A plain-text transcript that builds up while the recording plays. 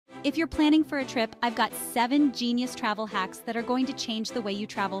If you're planning for a trip, I've got 7 genius travel hacks that are going to change the way you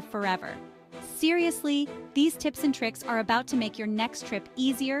travel forever. Seriously, these tips and tricks are about to make your next trip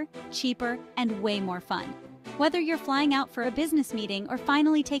easier, cheaper, and way more fun. Whether you're flying out for a business meeting or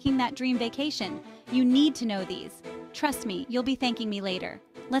finally taking that dream vacation, you need to know these. Trust me, you'll be thanking me later.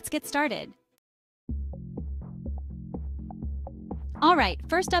 Let's get started. All right,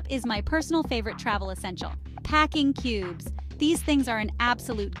 first up is my personal favorite travel essential, packing cubes. These things are an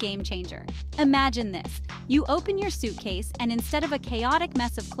absolute game changer. Imagine this. You open your suitcase and instead of a chaotic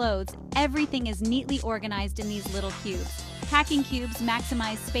mess of clothes, everything is neatly organized in these little cubes. Packing cubes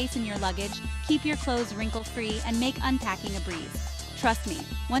maximize space in your luggage, keep your clothes wrinkle-free, and make unpacking a breeze. Trust me,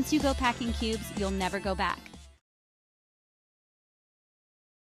 once you go packing cubes, you'll never go back.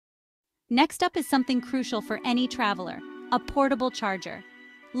 Next up is something crucial for any traveler, a portable charger.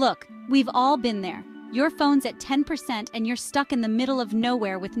 Look, we've all been there. Your phone's at 10% and you're stuck in the middle of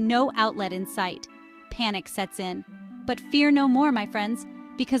nowhere with no outlet in sight. Panic sets in. But fear no more, my friends,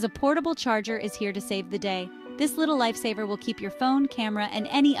 because a portable charger is here to save the day. This little lifesaver will keep your phone, camera, and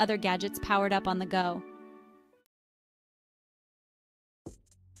any other gadgets powered up on the go.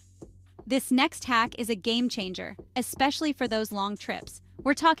 This next hack is a game changer, especially for those long trips.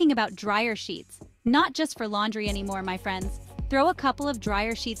 We're talking about dryer sheets. Not just for laundry anymore, my friends. Throw a couple of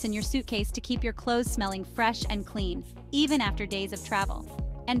dryer sheets in your suitcase to keep your clothes smelling fresh and clean, even after days of travel.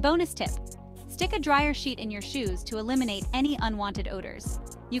 And bonus tip, stick a dryer sheet in your shoes to eliminate any unwanted odors.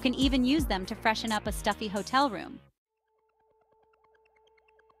 You can even use them to freshen up a stuffy hotel room.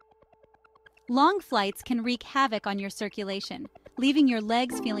 Long flights can wreak havoc on your circulation, leaving your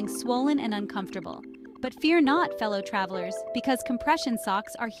legs feeling swollen and uncomfortable. But fear not, fellow travelers, because compression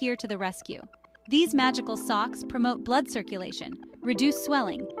socks are here to the rescue. These magical socks promote blood circulation, reduce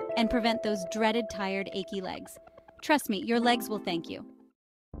swelling, and prevent those dreaded tired, achy legs. Trust me, your legs will thank you.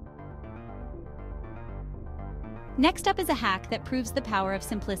 Next up is a hack that proves the power of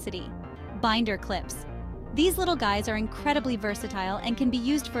simplicity: binder clips. These little guys are incredibly versatile and can be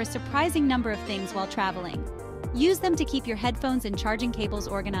used for a surprising number of things while traveling. Use them to keep your headphones and charging cables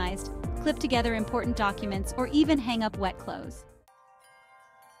organized, clip together important documents, or even hang up wet clothes.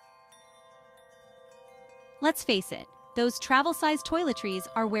 Let's face it, those travel-sized toiletries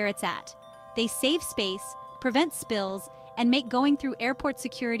are where it's at. They save space, prevent spills, and make going through airport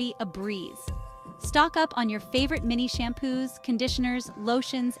security a breeze. Stock up on your favorite mini shampoos, conditioners,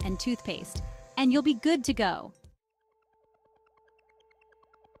 lotions, and toothpaste, and you'll be good to go.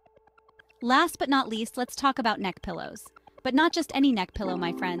 Last but not least, let's talk about neck pillows. But not just any neck pillow,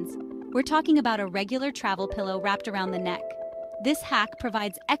 my friends. We're talking about a regular travel pillow wrapped around the neck. This hack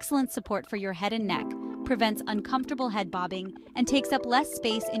provides excellent support for your head and neck, prevents uncomfortable head bobbing, and takes up less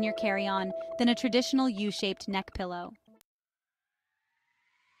space in your carry-on than a traditional U-shaped neck pillow.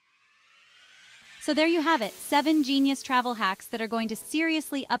 So there you have it, 7 genius travel hacks that are going to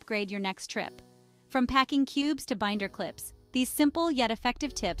seriously upgrade your next trip. From packing cubes to binder clips, these simple yet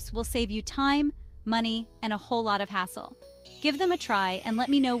effective tips will save you time, money, and a whole lot of hassle. Give them a try and let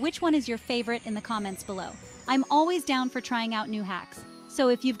me know which one is your favorite in the comments below. I'm always down for trying out new hacks, so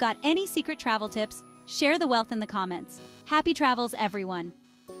if you've got any secret travel tips, share the wealth in the comments. Happy travels, everyone!